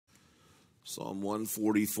Psalm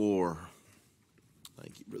 144.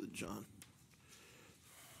 Thank you, Brother John.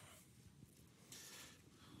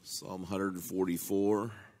 Psalm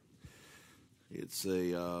 144. It's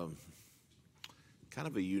a kind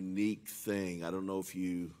of a unique thing. I don't know if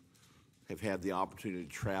you have had the opportunity to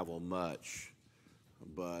travel much,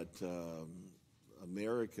 but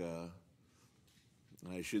America,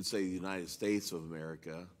 and I should say the United States of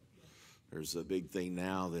America, there's a big thing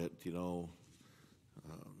now that,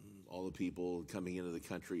 all the people coming into the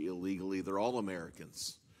country illegally, they're all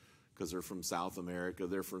Americans because they're from South America,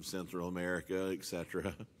 they're from Central America,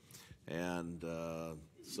 etc. And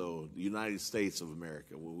so the United States of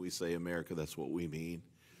America, when we say America, that's what we mean.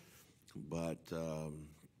 But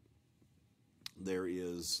there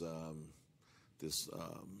is this,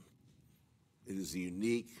 it is a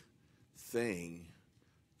unique thing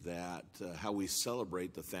that how we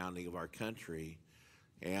celebrate the founding of our country,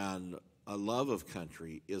 and a love of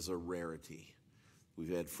country is a rarity.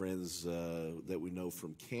 We've had friends that we know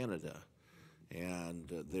from Canada, and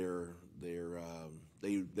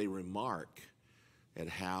they remark at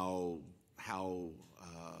how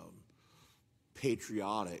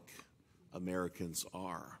patriotic Americans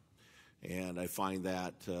are, and I find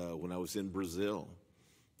that when I was in Brazil,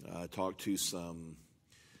 I talked to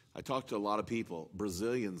a lot of people,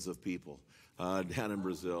 Brazilians of people down in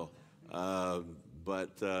Brazil.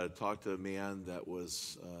 But talked to a man that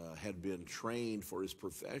had been trained for his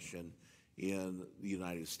profession in the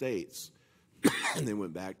United States, and then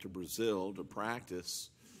went back to Brazil to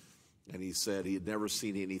practice. And he said he had never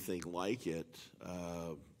seen anything like it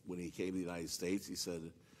when he came to the United States. He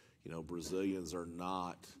said, Brazilians are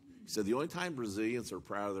not. He said the only time Brazilians are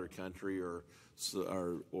proud of their country or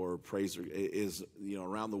praise is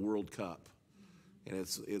around the World Cup, and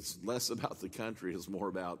it's less about the country, it's more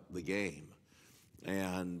about the game.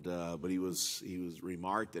 And but he was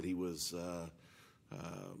remarked that he was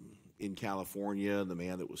in California, and the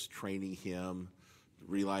man that was training him,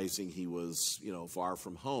 realizing he was far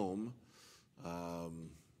from home,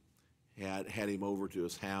 had him over to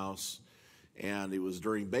his house, and it was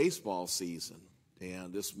during baseball season,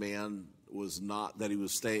 and this man was not that he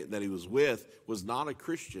was with was not a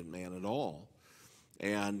Christian man at all,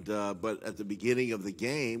 and but at the beginning of the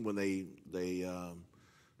game when they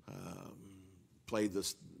played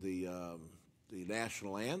the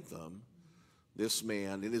national anthem, this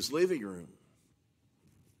man in his living room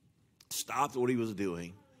stopped what he was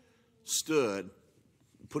doing, stood,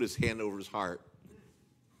 put his hand over his heart,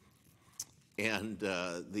 and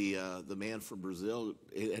the man from Brazil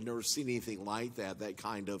had never seen anything like that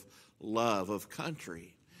kind of love of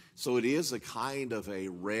country. So it is a kind of a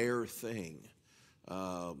rare thing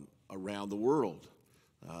around the world,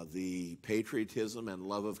 the patriotism and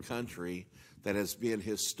love of country that has been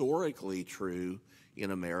historically true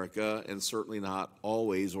in America, and certainly not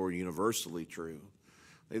always or universally true.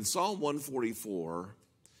 In Psalm 144,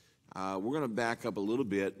 we're going to back up a little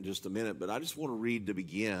bit in just a minute, but I just want to read to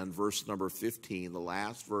begin verse number 15, the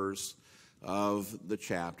last verse of the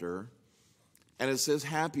chapter. And it says,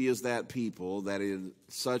 "Happy is that people that in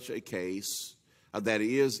such a case,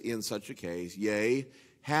 yea,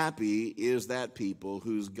 happy is that people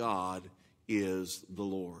whose God is the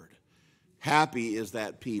Lord." Happy is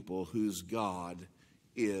that people whose God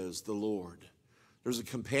is the Lord. There's a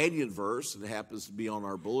companion verse that happens to be on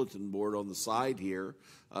our bulletin board on the side here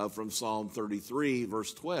from Psalm 33,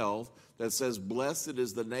 verse 12, that says, "Blessed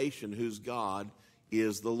is the nation whose God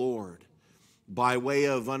is the Lord." By way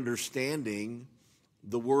of understanding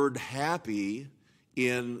the word happy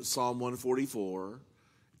in Psalm 144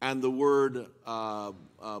 and the word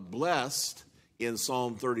blessed in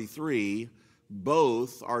Psalm 33,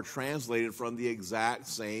 both are translated from the exact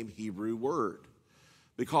same Hebrew word,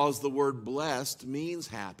 because the word blessed means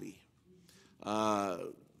happy.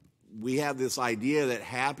 We have this idea that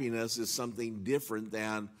happiness is something different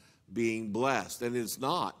than being blessed, and it's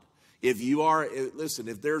not.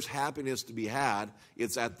 If there's happiness to be had,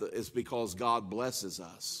 it's because God blesses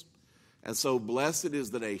us. And so blessed is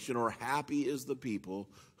the nation, or happy is the people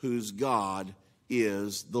whose God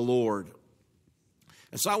is the Lord.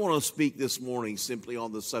 And so I want to speak this morning simply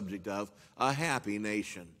on the subject of a happy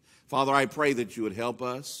nation. Father, I pray that you would help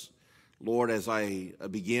us. Lord, as I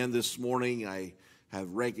begin this morning, I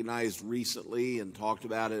have recognized recently and talked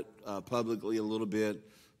about it publicly a little bit,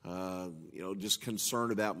 just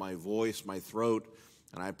concerned about my voice, my throat,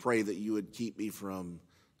 and I pray that you would keep me from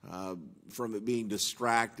it being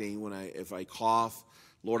distracting if I cough.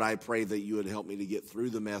 Lord, I pray that you would help me to get through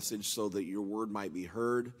the message so that your word might be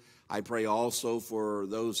heard. I pray also for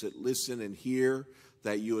those that listen and hear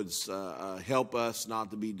that you would help us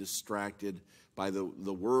not to be distracted by the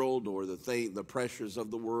world or the pressures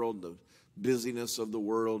of the world, the busyness of the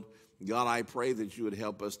world. God, I pray that you would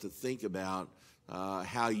help us to think about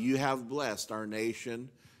how you have blessed our nation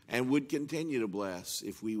and would continue to bless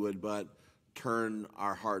if we would but turn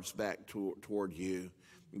our hearts back toward you.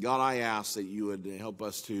 God, I ask that you would help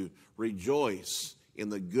us to rejoice in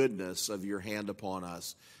the goodness of your hand upon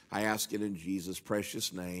us. I ask it in Jesus'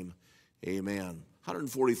 precious name. Amen.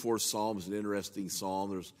 144 Psalm is an interesting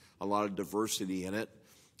psalm. There's a lot of diversity in it.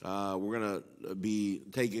 We're going to be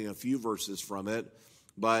taking a few verses from it,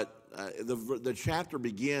 but the chapter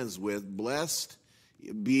begins with, Blessed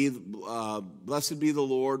be the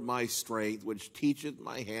Lord my strength, which teacheth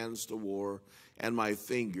my hands to war and my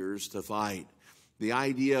fingers to fight. The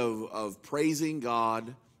idea of praising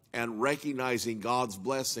God and recognizing God's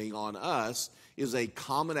blessing on us is a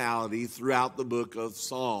commonality throughout the book of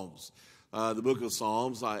Psalms. The book of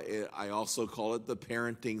Psalms, I also call it the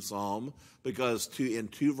parenting psalm, because in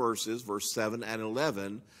two verses, verse 7 and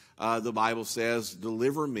 11, the Bible says,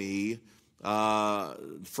 deliver me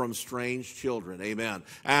from strange children. Amen.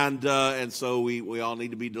 And so we all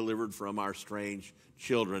need to be delivered from our strange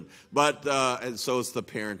children. But and so it's the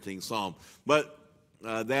parenting psalm. But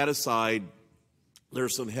that aside,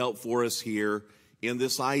 there's some help for us here in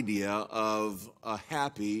this idea of a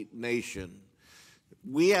happy nation.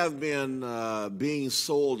 We have been being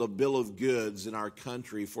sold a bill of goods in our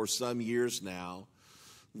country for some years now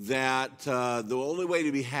that the only way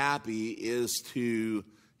to be happy is to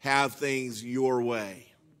have things your way.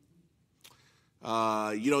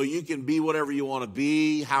 You can be whatever you want to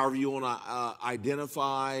be, however you want to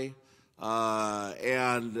identify,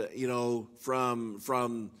 and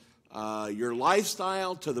from your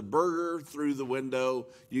lifestyle to the burger through the window,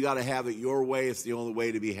 you got to have it your way. It's the only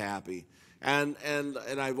way to be happy. And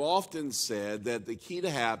I've often said that the key to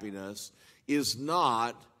happiness is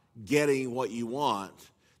not getting what you want.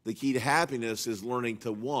 The key to happiness is learning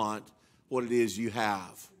to want what it is you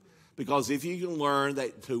have. Because if you can learn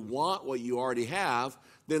that to want what you already have,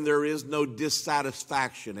 then there is no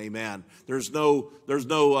dissatisfaction. Amen. There's no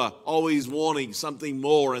always wanting something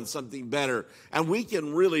more and something better. And we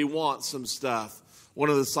can really want some stuff. One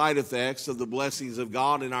of the side effects of the blessings of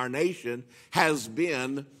God in our nation has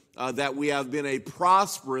been that we have been a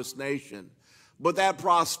prosperous nation. But that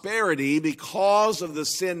prosperity, because of the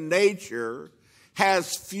sin nature,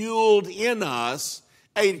 has fueled in us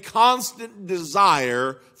a constant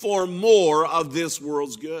desire for more of this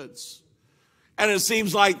world's goods. And it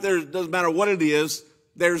seems like doesn't matter what it is,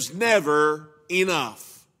 there's never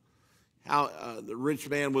enough. The rich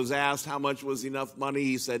man was asked how much was enough money.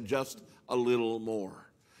 He said, just a little more.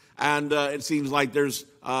 And it seems like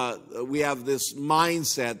we have this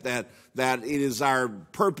mindset that it is our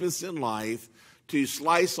purpose in life to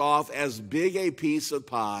slice off as big a piece of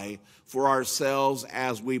pie for ourselves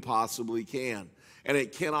as we possibly can. And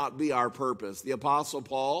it cannot be our purpose. The Apostle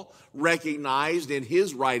Paul recognized in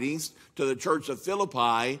his writings to the church of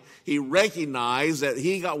Philippi, he recognized that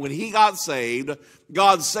when he got saved,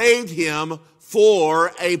 God saved him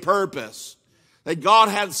for a purpose. That God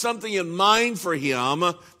had something in mind for him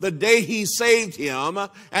the day he saved him.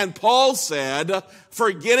 And Paul said,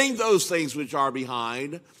 forgetting those things which are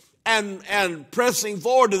behind and pressing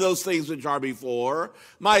forward to those things which are before,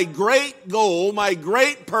 my great goal, my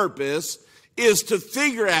great purpose is to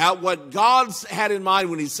figure out what God had in mind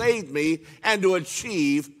when he saved me and to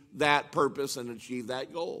achieve that purpose and achieve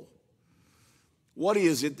that goal. What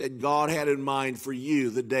is it that God had in mind for you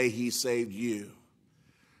the day he saved you?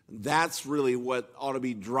 That's really what ought to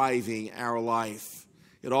be driving our life.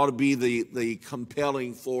 It ought to be the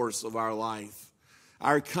compelling force of our life.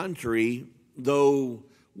 Our country, though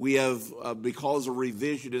we have, because of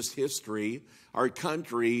revisionist history, our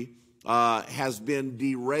country has been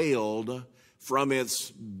derailed from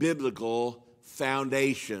its biblical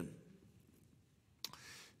foundation.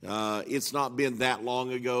 It's not been that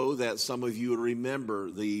long ago that some of you would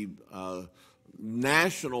remember the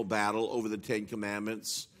national battle over the Ten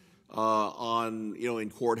Commandments in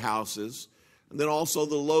courthouses, and then also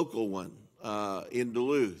the local one in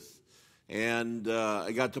Duluth. And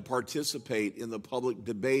I got to participate in the public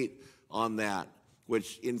debate on that,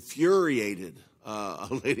 which infuriated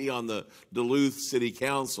a lady on the Duluth City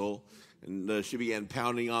Council. And she began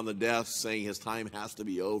pounding on the desk, saying his time has to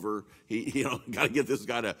be over. Got to get this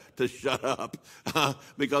guy to shut up,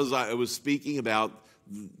 because I was speaking about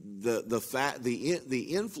the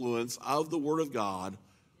influence of the Word of God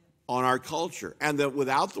on our culture, and that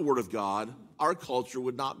without the Word of God, our culture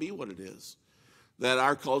would not be what it is. That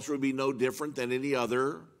our culture would be no different than any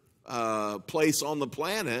other place on the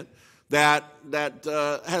planet. that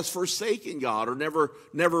has forsaken God or never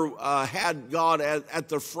had God at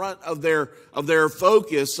the front of their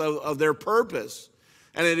focus, of their purpose.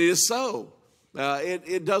 And it is so.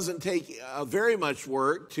 It doesn't take very much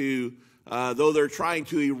work to, though they're trying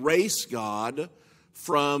to erase God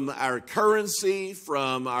from our currency,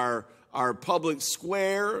 from our public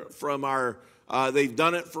square, from they've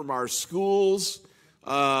done it from our schools,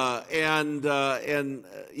 and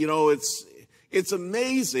you know, it's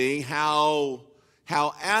amazing how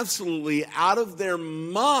absolutely out of their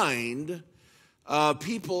mind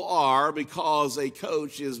people are because a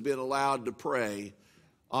coach has been allowed to pray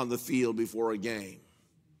on the field before a game.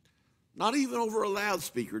 Not even over a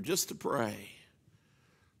loudspeaker, just to pray.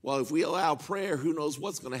 Well, if we allow prayer, who knows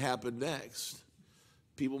what's going to happen next?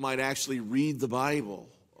 People might actually read the Bible.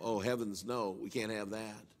 Oh, heavens no, we can't have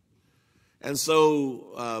that. And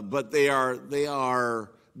so, but they are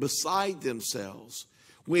beside themselves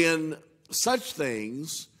when such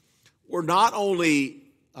things were not only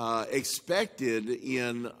expected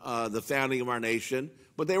in the founding of our nation,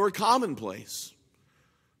 but they were commonplace.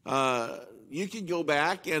 You can go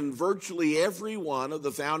back, and virtually every one of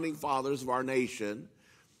the founding fathers of our nation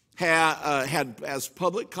had as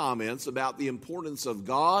public comments about the importance of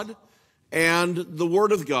God and the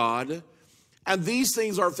Word of God. And these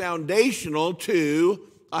things are foundational to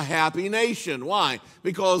a happy nation. Why?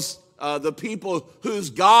 Because the people whose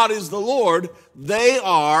God is the Lord, they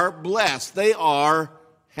are blessed. They are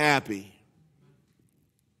happy.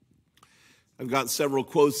 I've got several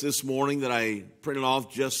quotes this morning that I printed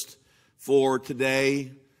off just for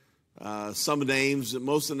today. Some names,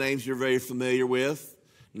 most of the names you're very familiar with.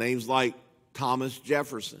 Names like Thomas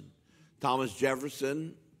Jefferson. Thomas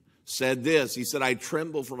Jefferson said this. He said, "I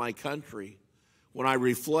tremble for my country when I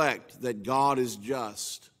reflect that God is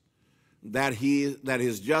just, that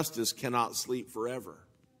his justice cannot sleep forever."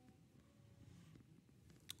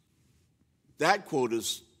 That quote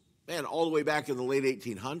is, all the way back in the late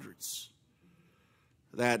 1800s.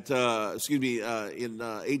 In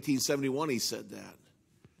 1871 he said that.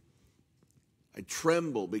 I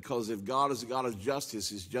tremble because if God is a God of justice,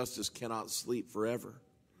 his justice cannot sleep forever.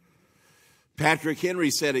 Patrick Henry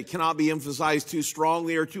said, "It cannot be emphasized too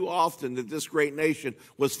strongly or too often that this great nation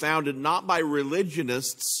was founded not by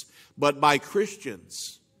religionists, but by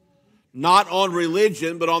Christians. Not on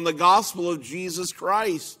religion, but on the gospel of Jesus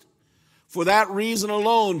Christ. For that reason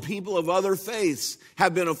alone, people of other faiths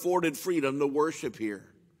have been afforded freedom to worship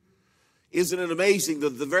here." Isn't it amazing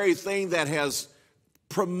that the very thing that has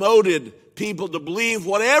promoted people to believe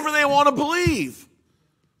whatever they want to believe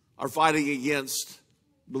are fighting against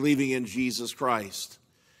believing in Jesus Christ?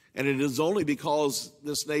 And it is only because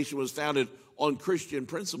this nation was founded on Christian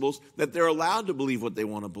principles that they're allowed to believe what they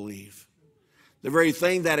want to believe. The very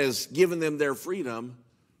thing that has given them their freedom,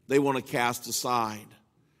 they want to cast aside.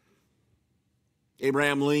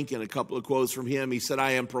 Abraham Lincoln, a couple of quotes from him. He said,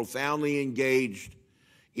 "I am profoundly engaged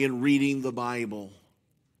in reading the Bible.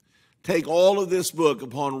 Take all of this book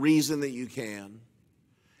upon reason that you can,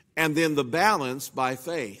 and then the balance by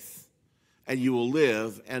faith, and you will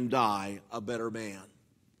live and die a better man."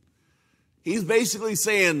 He's basically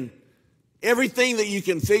saying, everything that you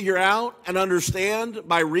can figure out and understand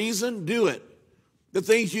by reason, do it. The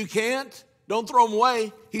things you can't, don't throw them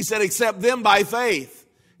away. He said, accept them by faith.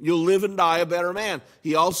 You'll live and die a better man.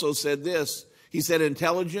 He also said this. He said,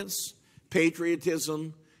 intelligence,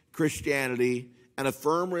 patriotism, Christianity, and a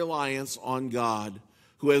firm reliance on God,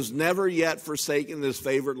 who has never yet forsaken this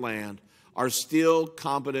favored land, are still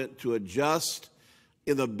competent to adjust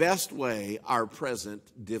in the best way our present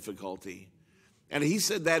difficulty. And he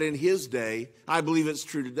said that in his day. I believe it's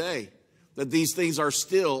true today, that these things are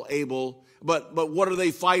still able. But what are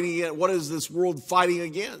they fighting against? What is this world fighting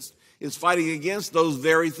against? It's fighting against those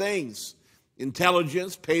very things.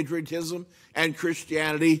 Intelligence, patriotism, and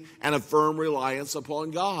Christianity, and a firm reliance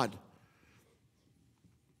upon God.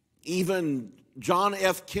 Even John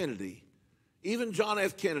F. Kennedy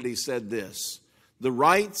said this: "The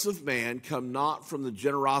rights of man come not from the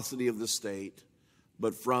generosity of the state,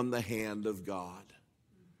 but from the hand of God."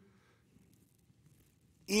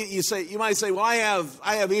 You might say, well, I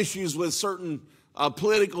have issues with certain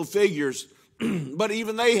political figures, but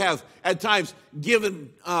even they have at times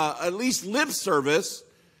given at least lip service,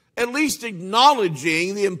 at least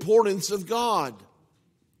acknowledging the importance of God.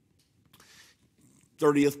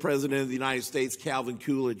 30th President of the United States, Calvin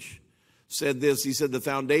Coolidge, said this. He said, "The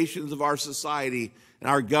foundations of our society and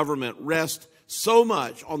our government rest so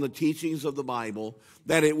much on the teachings of the Bible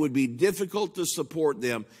that it would be difficult to support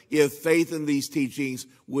them if faith in these teachings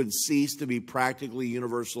would cease to be practically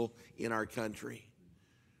universal in our country."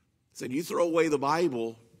 He said, you throw away the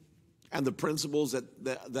Bible and the principles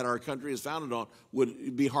that our country is founded on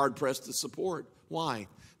would be hard-pressed to support. Why?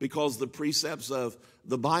 Because the precepts of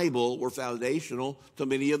the Bible were foundational to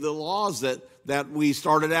many of the laws that we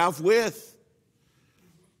started out with.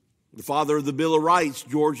 The father of the Bill of Rights,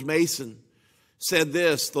 George Mason, said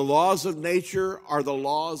this: "The laws of nature are the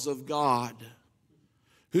laws of God,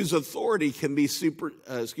 whose authority can be superseded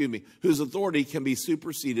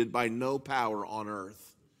by no power on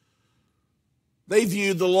earth." They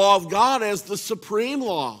viewed the law of God as the supreme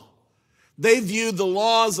law. They viewed the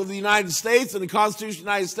laws of the United States and the Constitution of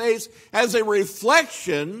the United States as a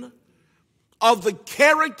reflection of the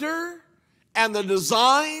character and the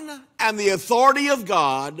design and the authority of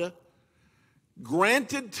God,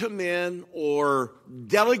 granted to men or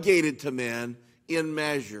delegated to men in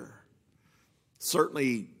measure.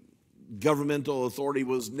 Certainly, governmental authority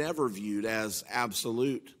was never viewed as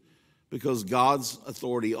absolute, because God's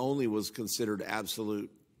authority only was considered absolute.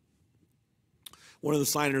 One of the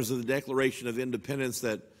signers of the Declaration of Independence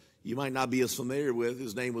that you might not be as familiar with,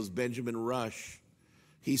 his name was Benjamin Rush.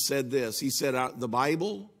 He said this. He said, "The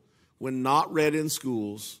Bible, when not read in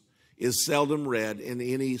schools, is seldom read in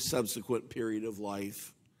any subsequent period of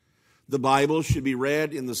life. The Bible should be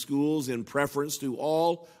read in the schools in preference to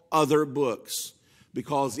all other books,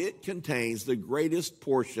 because it contains the greatest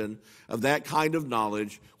portion of that kind of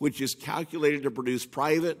knowledge which is calculated to produce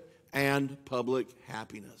private and public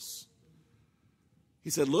happiness." He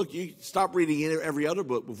said, look, you stop reading every other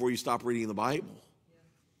book before you stop reading the Bible.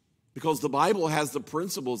 Because the Bible has the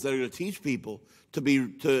principles that are going to teach people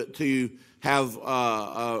to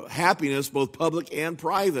have happiness, both public and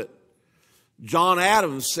private. John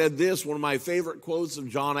Adams said this, one of my favorite quotes of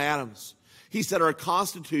John Adams. He said, "Our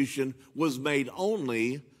Constitution was made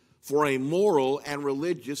only for a moral and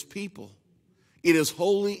religious people. It is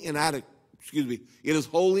wholly inadequate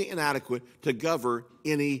to govern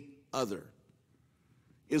any other."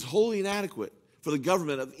 Is wholly inadequate for the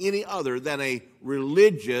government of any other than a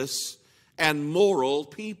religious and moral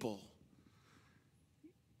people.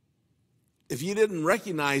 If you didn't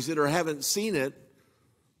recognize it or haven't seen it,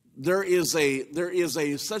 there is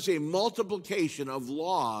such a multiplication of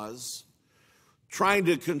laws trying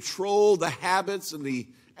to control the habits and the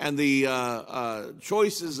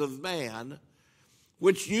choices of man,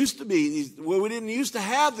 which used to be, well, we didn't used to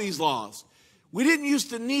have these laws. We didn't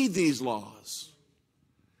used to need these laws.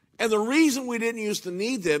 And the reason we didn't used to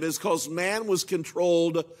need them is because man was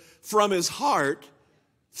controlled from his heart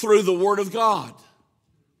through the Word of God.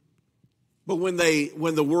 But when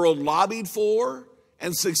the world lobbied for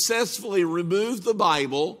and successfully removed the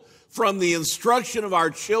Bible from the instruction of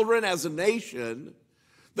our children as a nation,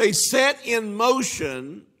 they set in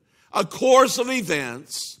motion a course of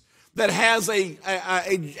events that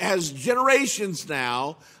has generations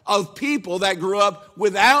now of people that grew up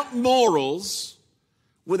without morals,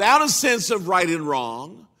 without a sense of right and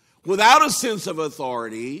wrong, without a sense of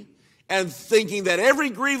authority, and thinking that every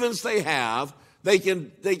grievance they have, they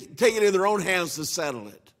can take it in their own hands to settle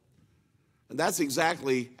it. And that's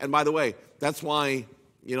exactly, and by the way, that's why,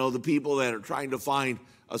 the people that are trying to find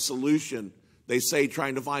a solution, they say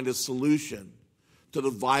trying to find a solution to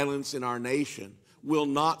the violence in our nation, will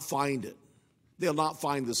not find it. They'll not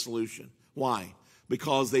find the solution. Why?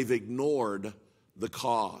 Because they've ignored the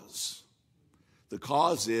cause. The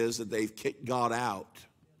cause is that they've kicked God out.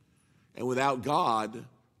 And without God,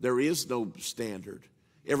 there is no standard.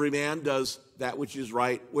 Every man does that which is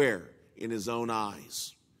right, where? In his own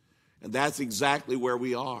eyes. And that's exactly where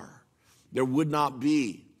we are. There would not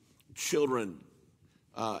be children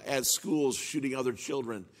at schools shooting other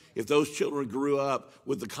children if those children grew up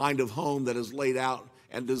with the kind of home that is laid out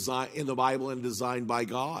and designed in the Bible and designed by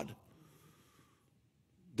God.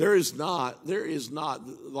 There is not,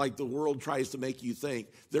 like the world tries to make you think,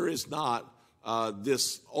 there is not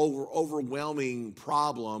this overwhelming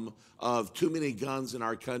problem of too many guns in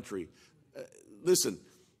our country. Listen,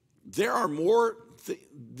 there are more,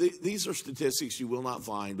 these are statistics you will not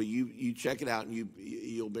find, but you check it out and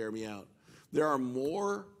you'll bear me out. There are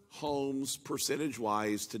more homes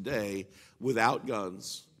percentage-wise today without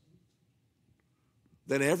guns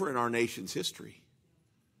than ever in our nation's history.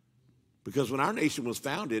 Because when our nation was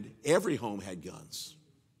founded, every home had guns.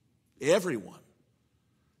 Everyone.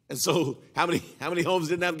 And so how many homes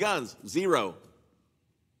didn't have guns? Zero.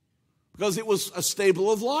 Because it was a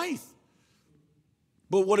staple of life.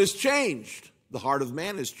 But what has changed? The heart of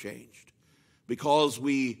man has changed. Because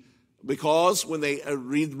when they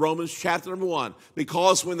read Romans chapter number 1,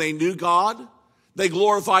 because when they knew God, they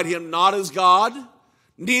glorified him not as God,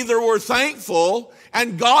 neither were thankful,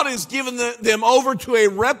 and God has given them over to a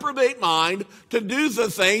reprobate mind to do the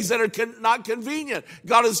things that are not convenient.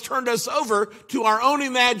 God has turned us over to our own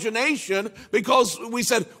imagination because we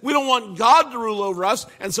said we don't want God to rule over us,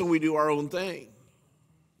 and so we do our own thing.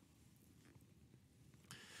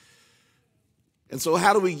 And so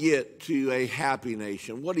how do we get to a happy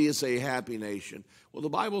nation? What is a happy nation? Well, the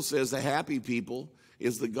Bible says the happy people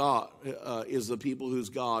is the people whose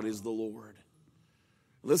God is the Lord.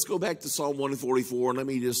 Let's go back to Psalm 144, and let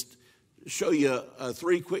me just show you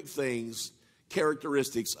three quick things,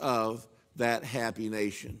 characteristics of that happy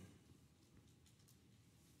nation.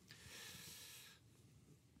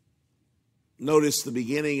 Notice the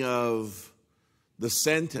beginning of the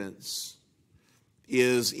sentence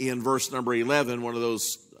is in verse number 11, one of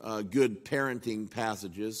those good parenting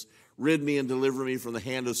passages. Rid me and deliver me from the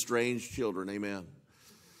hand of strange children. Amen.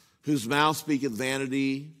 Whose mouth speaketh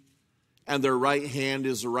vanity, and their right hand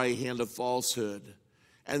is the right hand of falsehood.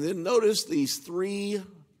 And then notice these three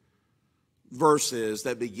verses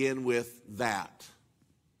that begin with that.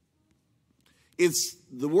 It's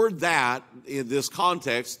the word that in this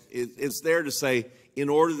context, it's there to say, in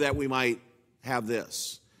order that we might have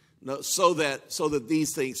this. So that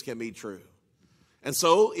these things can be true. And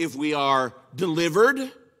so if we are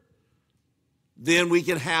delivered, then we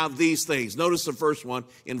can have these things. Notice the first one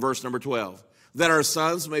in verse number 12. That our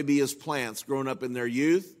sons may be as plants grown up in their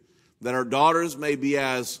youth, that our daughters may be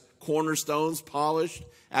as cornerstones polished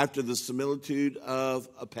after the similitude of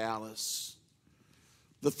a palace.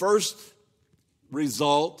 The first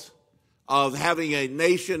result of having a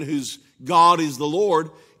nation whose God is the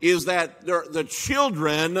Lord is that the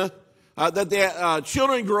children,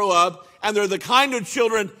 children grow up, and they're the kind of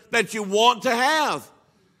children that you want to have.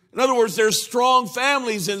 In other words, there's strong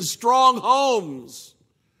families and strong homes.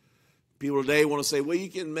 People today want to say, well, you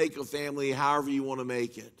can make a family however you want to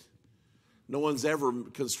make it. No one's ever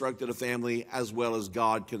constructed a family as well as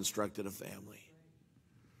God constructed a family.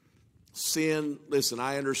 Sin, listen,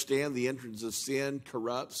 I understand the entrance of sin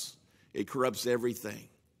corrupts. It corrupts everything.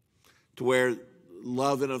 To where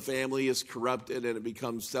love in a family is corrupted and it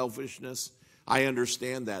becomes selfishness. I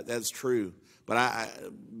understand that. That's true. But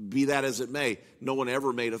be that as it may, no one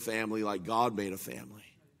ever made a family like God made a family.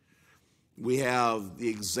 We have the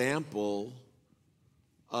example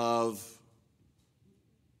of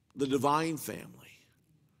the divine family.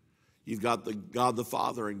 You've got the God the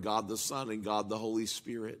Father and God the Son and God the Holy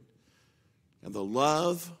Spirit. And the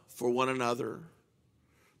love for one another,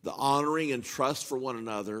 the honoring and trust for one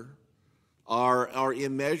another are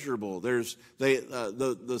immeasurable.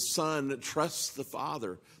 The Son trusts the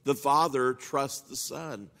Father trusts the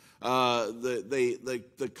Son.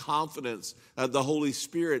 The confidence the Holy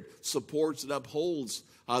Spirit supports and upholds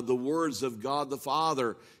the words of God the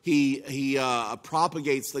Father. He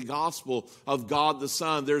propagates the gospel of God the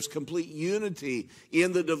Son. There's complete unity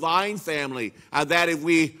in the divine family. That if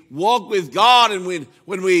we walk with God and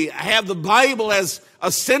when we have the Bible as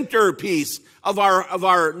a centerpiece of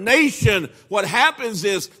our nation, what happens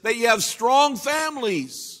is that you have strong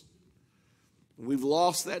families. We've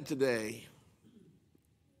lost that today.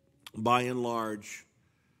 By and large,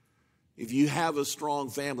 if you have a strong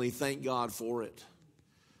family, thank God for it.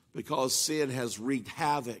 Because sin has wreaked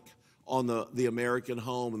havoc on the American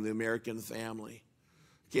home and the American family.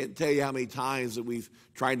 I can't tell you how many times that we've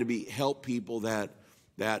tried to help people that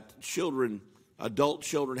adult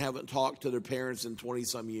children haven't talked to their parents in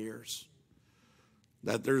 20-some years.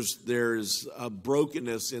 That there's a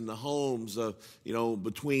brokenness in the homes of,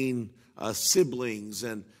 between siblings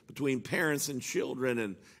and between parents and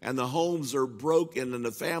children, and the homes are broken and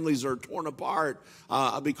the families are torn apart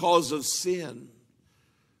because of sin.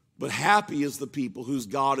 But happy is the people whose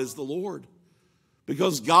God is the Lord.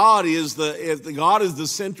 Because if God is the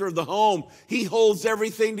center of the home, He holds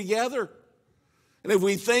everything together. And if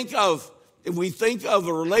we think of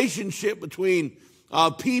a relationship between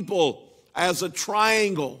people as a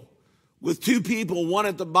triangle with two people, one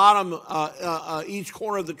at the bottom, each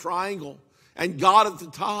corner of the triangle, and God at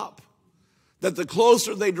the top, that the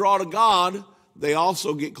closer they draw to God, they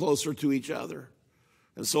also get closer to each other.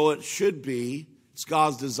 And so it should be, it's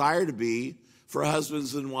God's desire to be, for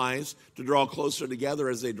husbands and wives to draw closer together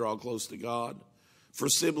as they draw close to God. For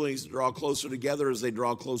siblings to draw closer together as they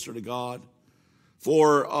draw closer to God.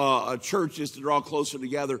 For churches to draw closer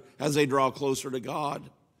together as they draw closer to God.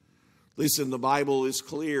 Listen, the Bible is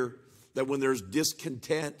clear that when there's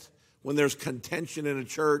discontent, when there's contention in a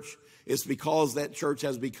church, it's because that church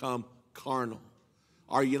has become carnal.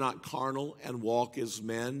 Are you not carnal and walk as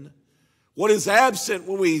men? What is absent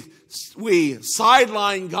when we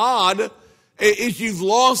sideline God is you've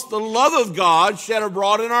lost the love of God shed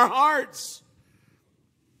abroad in our hearts.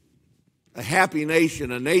 A happy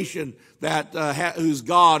nation, a nation that whose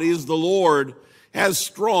God is the Lord, has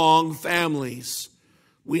strong families.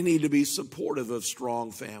 We need to be supportive of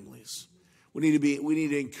strong families. We need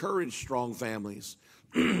to encourage strong families.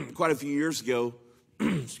 Quite a few years ago,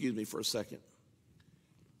 excuse me for a second.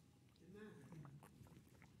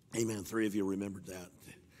 Amen. 3 of you remembered that.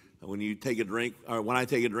 When you take a drink, or when I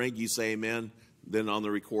take a drink, you say amen. Then on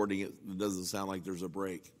the recording, it doesn't sound like there's a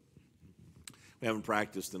break. We haven't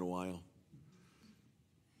practiced in a while.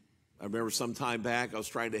 I remember some time back, I was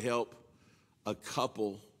trying to help a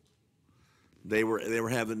couple. They were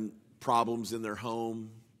having problems in their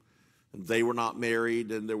home. And they were not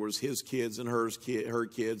married, and there was his kids and her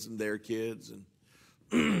kids and their kids.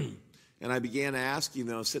 And and I began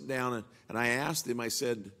asking, sit down, and I asked him, I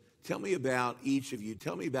said, tell me about each of you.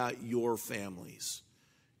 Tell me about your families,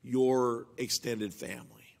 your extended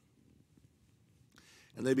family.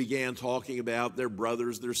 And they began talking about their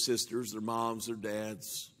brothers, their sisters, their moms, their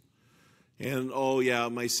dads. And, oh, yeah,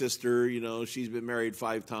 my sister, she's been married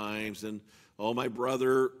 5 times. And, oh, my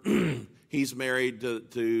brother, he's married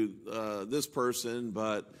to this person,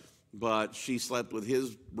 but she slept with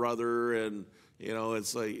his brother. And,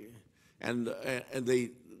 it's like, and they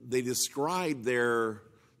described their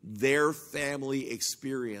family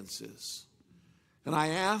experiences. And I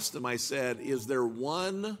asked them, I said, is there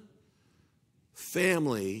one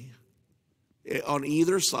family on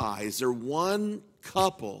either side, is there one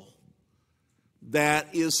couple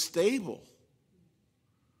that is stable?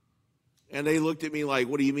 And they looked at me like,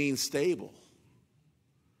 what do you mean stable?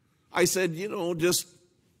 I said, just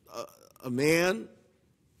a man,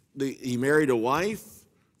 he married a wife,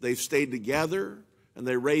 they've stayed together, and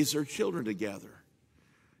they raised their children together.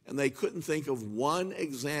 And they couldn't think of one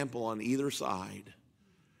example on either side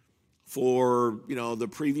for, the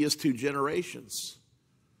previous 2 generations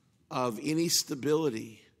of any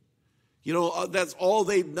stability. That's all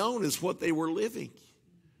they've known is what they were living.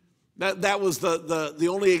 That was the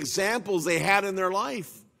only examples they had in their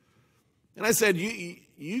life. And I said,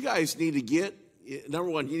 you guys need to get, number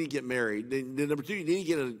one, you need to get married. Number 2, you need to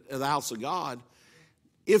get in the house of God.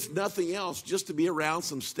 If nothing else, just to be around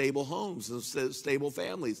some stable homes and stable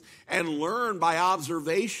families. And learn by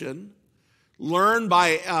observation, learn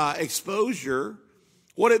by exposure,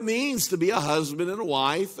 what it means to be a husband and a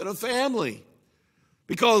wife and a family.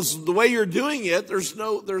 Because the way you're doing it, there's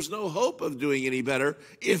no hope of doing any better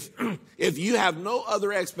if you have no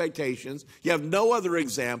other expectations, you have no other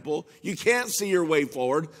example, you can't see your way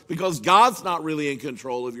forward because God's not really in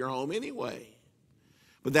control of your home anyway.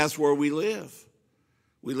 But that's where we live.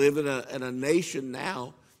 We live in a nation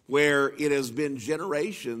now where it has been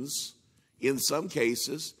generations, in some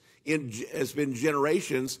cases, it's been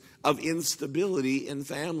generations of instability in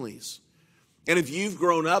families. And if you've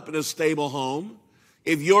grown up in a stable home,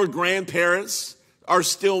 if your grandparents are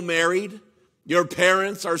still married, your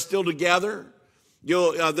parents are still together,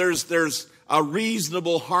 there's a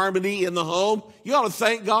reasonable harmony in the home, you ought to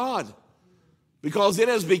thank God because it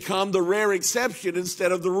has become the rare exception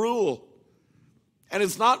instead of the rule. And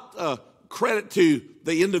it's not credit to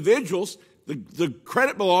the individuals. The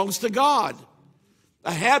credit belongs to God.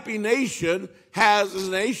 A happy nation has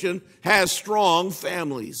strong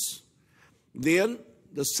families. Then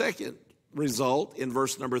the second result in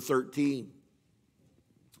verse number 13.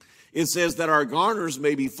 It says that our garners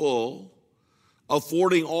may be full,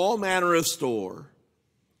 affording all manner of store,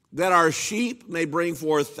 that our sheep may bring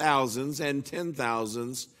forth thousands and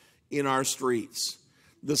 10,000s in our streets.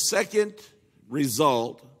 The second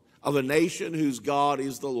result of a nation whose God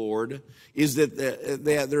is the Lord is that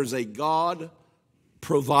there's a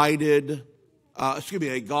God-provided,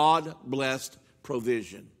 a God-blessed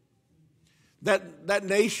provision. That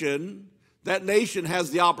nation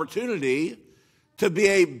has the opportunity to be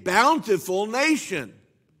a bountiful nation.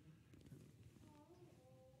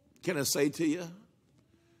 Can I say to you,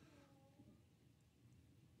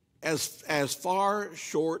 as far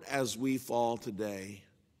short as we fall today,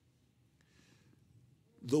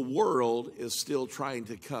 the world is still trying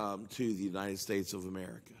to come to the United States of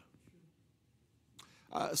America.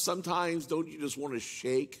 Sometimes don't you just want to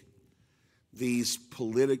shake these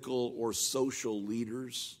political or social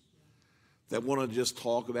leaders that want to just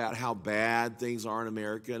talk about how bad things are in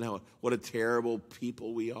America and what a terrible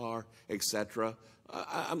people we are, etc.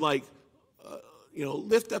 I'm like,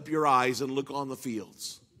 lift up your eyes and look on the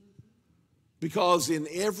fields. Because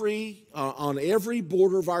on every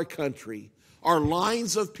border of our country are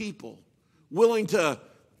lines of people willing to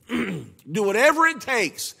do whatever it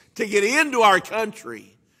takes to get into our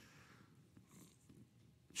country,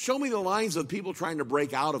 Show me the lines of people trying to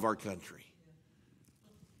break out of our country.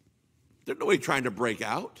 There's nobody trying to break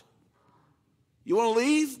out. You want to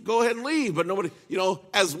leave? Go ahead and leave. But nobody,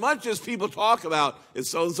 as much as people talk about if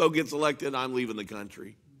so-and-so gets elected, I'm leaving the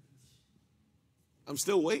country. I'm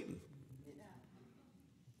still waiting.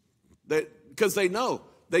 Because they know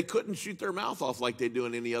they couldn't shoot their mouth off like they do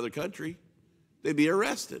in any other country. They'd be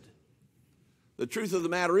arrested. The truth of the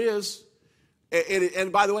matter is,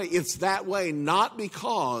 and by the way, it's that way not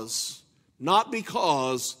because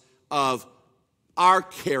of our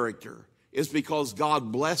character. It's because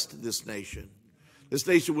God blessed this nation. This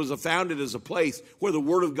nation was founded as a place where the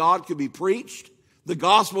Word of God could be preached, the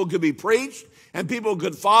gospel could be preached, and people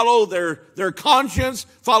could follow their conscience,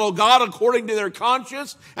 follow God according to their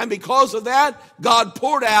conscience. And because of that, God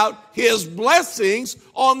poured out His blessings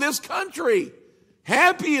on this country.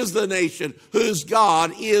 Happy is the nation whose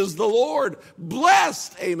God is the Lord.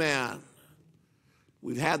 Blessed, amen.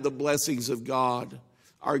 We've had the blessings of God.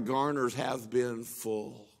 Our garners have been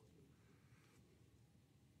full.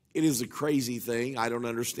 It is a crazy thing. I don't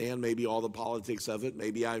understand maybe all the politics of it.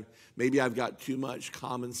 Maybe I've got too much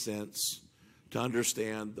common sense to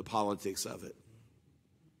understand the politics of it.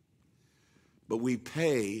 But we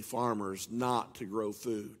pay farmers not to grow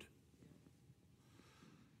food.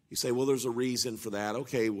 You say, well, there's a reason for that.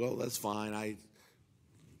 Okay, well, that's fine.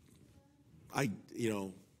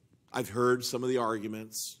 I've heard some of the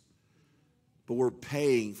arguments, but we're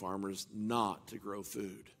paying farmers not to grow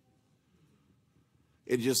food.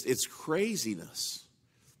 It's craziness.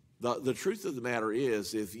 The truth of the matter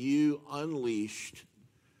is, if you unleashed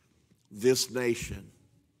this nation,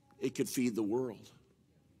 it could feed the world.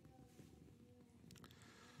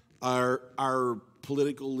 Our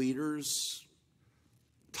political leaders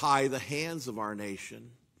tie the hands of our nation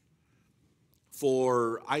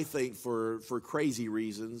for crazy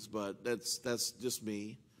reasons, but that's just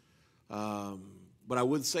me. But I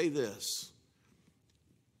would say this.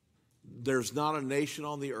 There's not a nation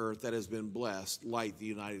on the earth that has been blessed like the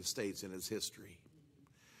United States in its history.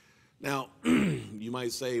 Now, you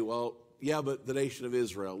might say, well, yeah, but the nation of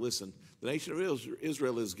Israel. Listen, the nation of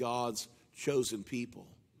Israel is God's chosen people.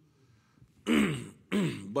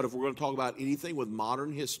 But if we're going to talk about anything with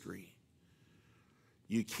modern history,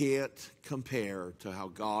 you can't compare to how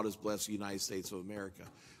God has blessed the United States of America.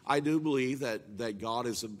 I do believe that God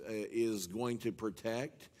is going to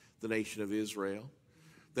protect the nation of Israel,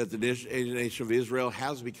 that the nation of Israel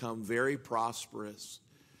has become very prosperous,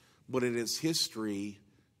 but in its history,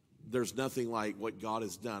 there's nothing like what God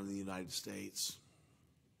has done in the United States.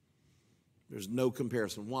 There's no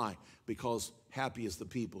comparison. Why? Because happy is the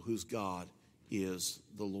people whose God is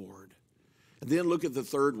the Lord. And then look at the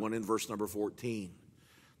third one in verse number 14.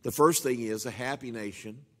 The first thing is a happy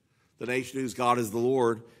nation. The nation whose God is the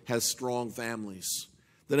Lord has strong families.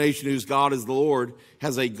 The nation whose God is the Lord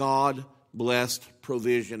has a God-blessed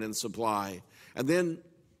provision and supply. And then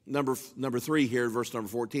number 3 here, verse number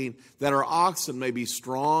 14, that our oxen may be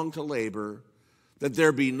strong to labor, that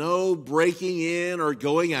there be no breaking in or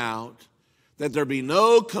going out, that there be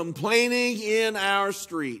no complaining in our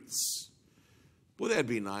streets. Well, that'd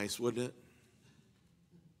be nice, wouldn't it?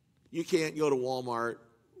 You can't go to Walmart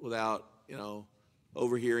without,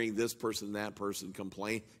 overhearing this person, that person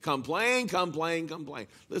complain.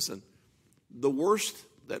 Listen, the worst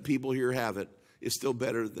that people here have it is still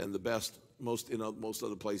better than the best most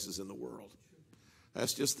other places in the world.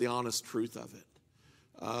 That's just the honest truth of it.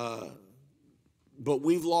 But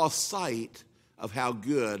we've lost sight of how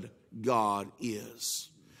good God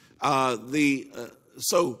is.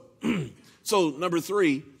 So number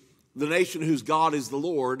 3, the nation whose God is the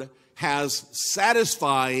Lord has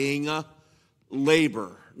satisfying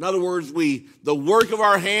labor. In other words, the work of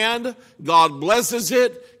our hand, God blesses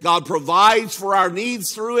it. God provides for our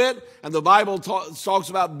needs through it. And the Bible talks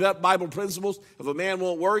about Bible principles. If a man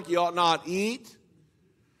won't work, he ought not eat.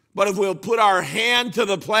 But if we'll put our hand to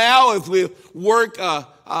the plow, if we work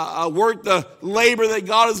the labor that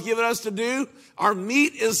God has given us to do, our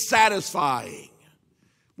meat is satisfying.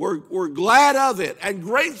 We're glad of it and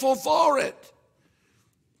grateful for it.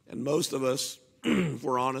 And most of us, if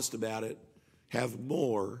we're honest about it, have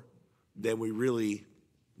more than we really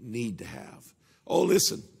need to have. Oh,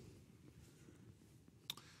 listen.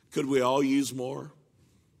 Could we all use more?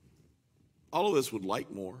 All of us would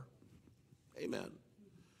like more. Amen.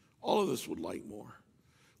 All of us would like more.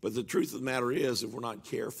 But the truth of the matter is, if we're not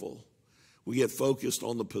careful, we get focused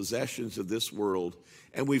on the possessions of this world,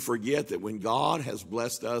 and we forget that when God has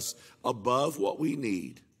blessed us above what we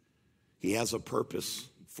need, He has a purpose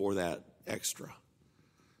for that extra.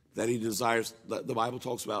 that he desires. The Bible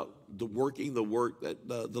talks about the work, that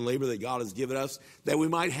the labor that God has given us, that we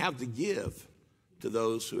might have to give to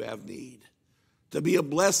those who have need, to be a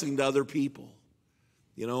blessing to other people.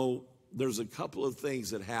 You know, there's a couple of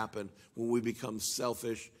things that happen when we become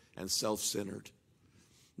selfish and self-centered.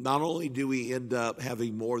 Not only do we end up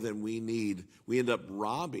having more than we need, we end up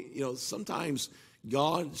robbing. You know, sometimes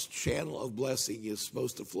God's channel of blessing is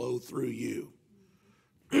supposed to flow through you.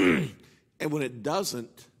 And when it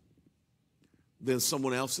doesn't, then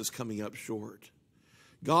someone else is coming up short.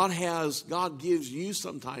 God gives you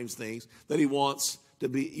sometimes things that he wants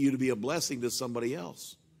you to be a blessing to somebody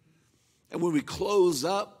else. And when we close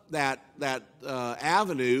up that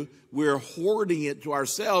avenue, we're hoarding it to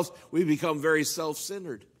ourselves. We become very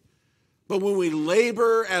self-centered. But when we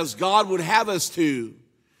labor as God would have us to,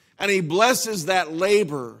 and he blesses that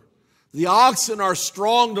labor, the oxen are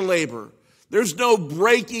strong to labor. There's no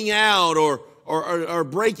breaking out or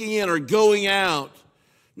breaking in or going out.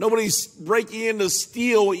 Nobody's breaking in to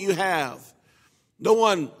steal what you have. No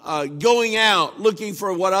one going out looking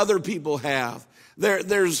for what other people have.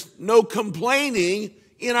 There's no complaining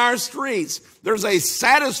in our streets. There's a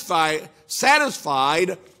satisfied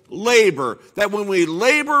labor, that when we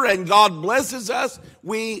labor and God blesses us,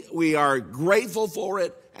 we are grateful for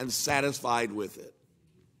it and satisfied with it.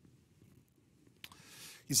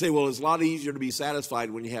 You say, well, it's a lot easier to be satisfied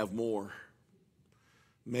when you have more.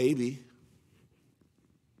 Maybe.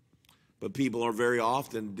 But people are very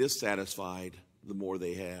often dissatisfied the more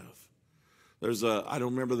they have. I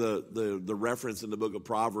don't remember the reference in the book of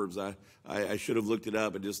Proverbs. I should have looked it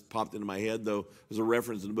up. It just popped into my head, though. There's a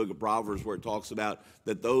reference in the book of Proverbs where it talks about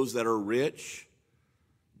that those that are rich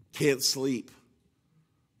can't sleep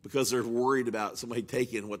because they're worried about somebody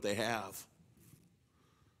taking what they have.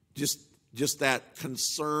 Just that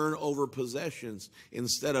concern over possessions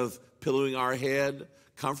instead of pillowing our head,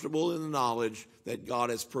 comfortable in the knowledge that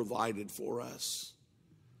God has provided for us.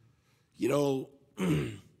 You know,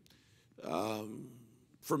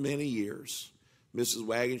 for many years, Mrs.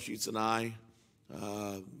 Wagenschutz and I,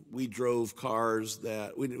 we drove cars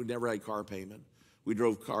that we never had car payment. We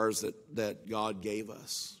drove cars that God gave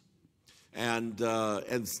us, and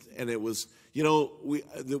it was, you know,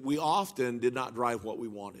 we often did not drive what we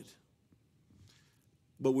wanted,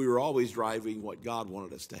 but we were always driving what God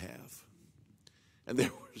wanted us to have. And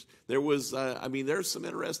there's some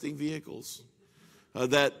interesting vehicles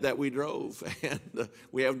that we drove, and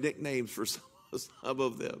we have nicknames for some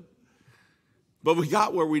of them. But we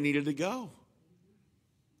got where we needed to go.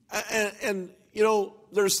 And you know,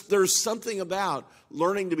 there's something about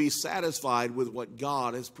learning to be satisfied with what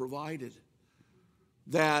God has provided.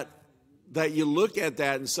 That you look at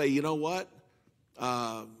that and say, you know what?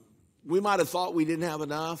 We might have thought we didn't have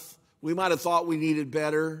enough. We might have thought we needed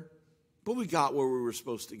better. But we got where we were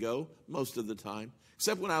supposed to go most of the time.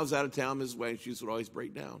 Except when I was out of town, Mrs. Wagenschutz would always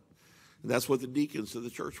break down. And that's what the deacons of the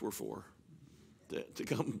church were for. To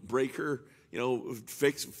come break her, you know,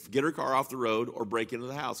 get her car off the road or break into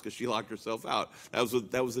the house because she locked herself out.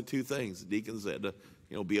 That was the two things. The deacons had to,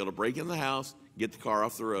 you know, be able to break in the house, get the car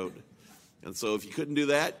off the road. And so if you couldn't do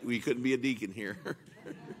that, we couldn't be a deacon here.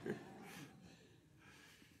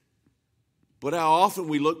 But how often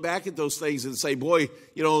we look back at those things and say, boy,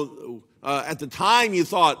 you know, at the time you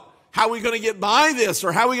thought, how are we going to get by this?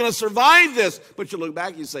 Or how are we going to survive this? But you look back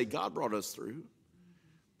and you say, God brought us through.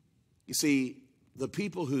 You see, the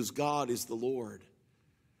people whose God is the Lord,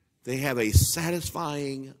 they have a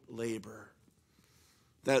satisfying labor.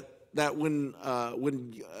 That when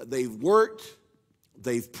they've worked,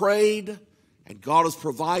 they've prayed, and God has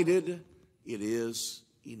provided, it is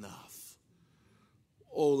enough.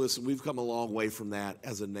 Oh, listen, we've come a long way from that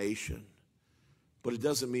as a nation. But it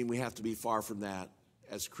doesn't mean we have to be far from that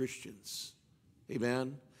as Christians.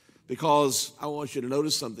 Amen? Because I want you to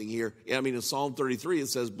notice something here. I mean, in Psalm 33, it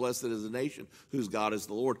says, blessed is the nation whose God is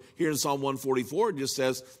the Lord. Here in Psalm 144, it just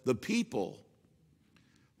says, the people.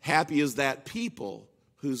 Happy is that people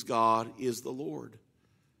whose God is the Lord.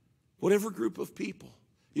 Whatever group of people.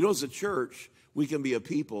 You know, as a church, we can be a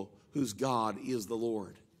people whose God is the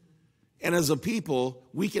Lord. And as a people,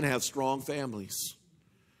 we can have strong families.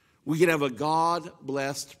 We can have a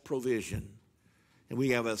God-blessed provision. And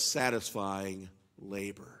we have a satisfying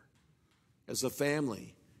labor. As a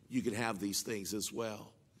family, you can have these things as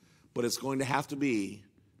well. But it's going to have to be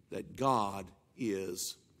that God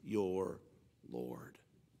is your Lord.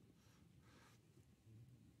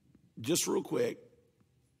 Just real quick,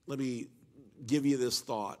 let me give you this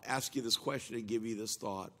thought, ask you this question and give you this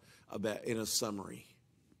thought about in a summary.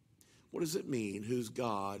 What does it mean, whose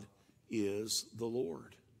God is the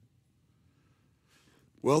Lord?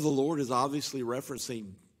 Well, the Lord is obviously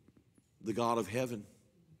referencing the God of heaven.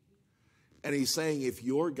 And he's saying, if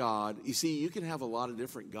your God, you see, you can have a lot of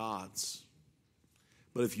different gods,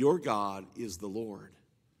 but if your God is the Lord,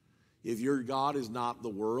 if your God is not the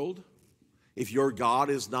world, if your God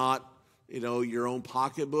is not, your own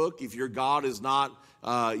pocketbook, if your God is not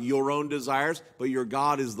your own desires, but your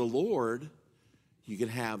God is the Lord, you can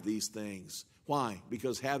have these things. Why?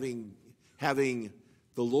 Because having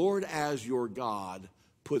the Lord as your God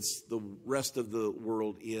puts the rest of the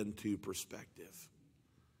world into perspective.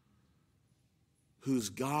 Whose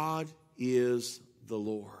God is the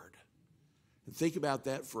Lord. And think about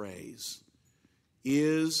that phrase.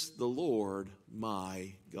 Is the Lord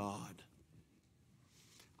my God?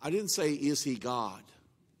 I didn't say, is he God?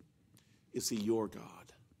 Is he your God?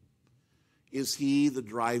 Is he the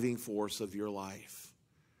driving force of your life?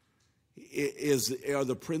 Are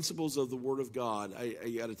the principles of the Word of God? I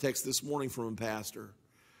got a text this morning from a pastor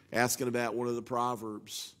asking about one of the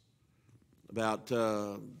Proverbs, about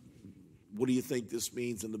what do you think this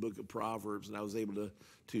means in the book of Proverbs? And I was able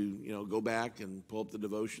to go back and pull up the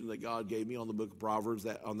devotion that God gave me on the book of Proverbs,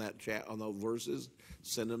 on those verses,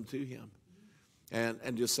 send them to him.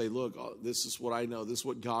 And just say, look, this is what I know. This is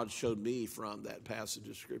what God showed me from that passage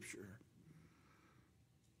of Scripture.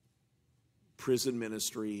 Prison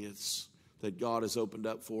ministry, it's that God has opened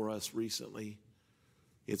up for us recently.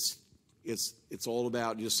 It's all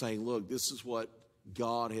about just saying, look, this is what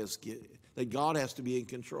God has given. That God has to be in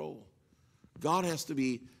control. God has to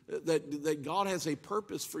be, that God has a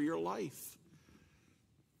purpose for your life.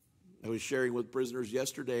 I was sharing with prisoners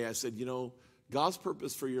yesterday. I said, God's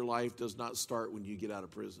purpose for your life does not start when you get out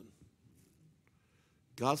of prison.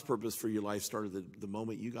 God's purpose for your life started the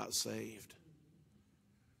moment you got saved.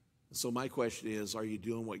 So my question is, are you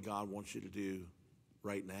doing what God wants you to do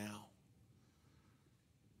right now?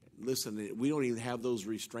 Listen, we don't even have those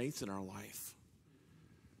restraints in our life.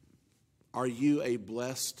 Are you a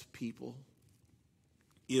blessed people?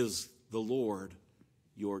 Is the Lord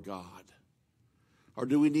your God? Or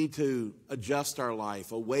do we need to adjust our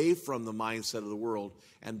life away from the mindset of the world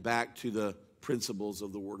and back to the principles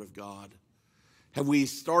of the Word of God? Have we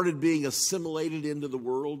started being assimilated into the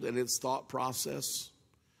world and its thought process?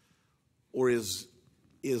 Or is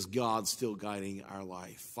God still guiding our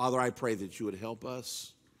life? Father, I pray that you would help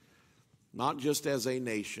us, not just as a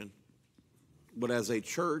nation, but as a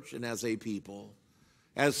church and as a people,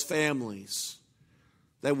 as families,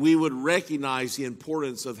 that we would recognize the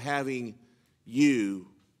importance of having you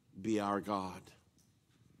be our God.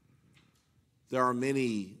 There are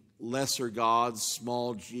many lesser gods,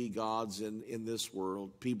 small g gods in this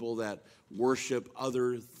world, people that worship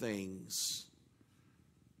other things.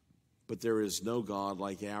 But there is no God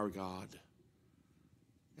like our God.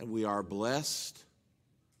 And we are blessed,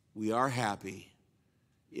 we are happy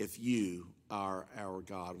if you are our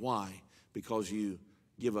God. Why? Because you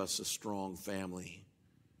give us a strong family.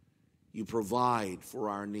 You provide for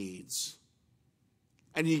our needs.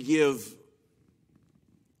 And you give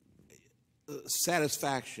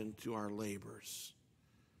satisfaction to our labors.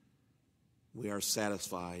 We are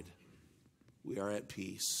satisfied. We are at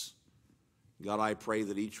peace. God, I pray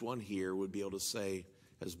that each one here would be able to say,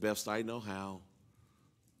 as best I know how,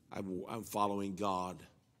 I'm following God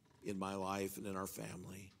in my life and in our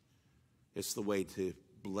family. It's the way to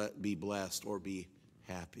be blessed or be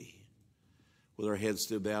happy. With our heads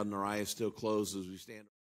still bowed and our eyes still closed as we stand.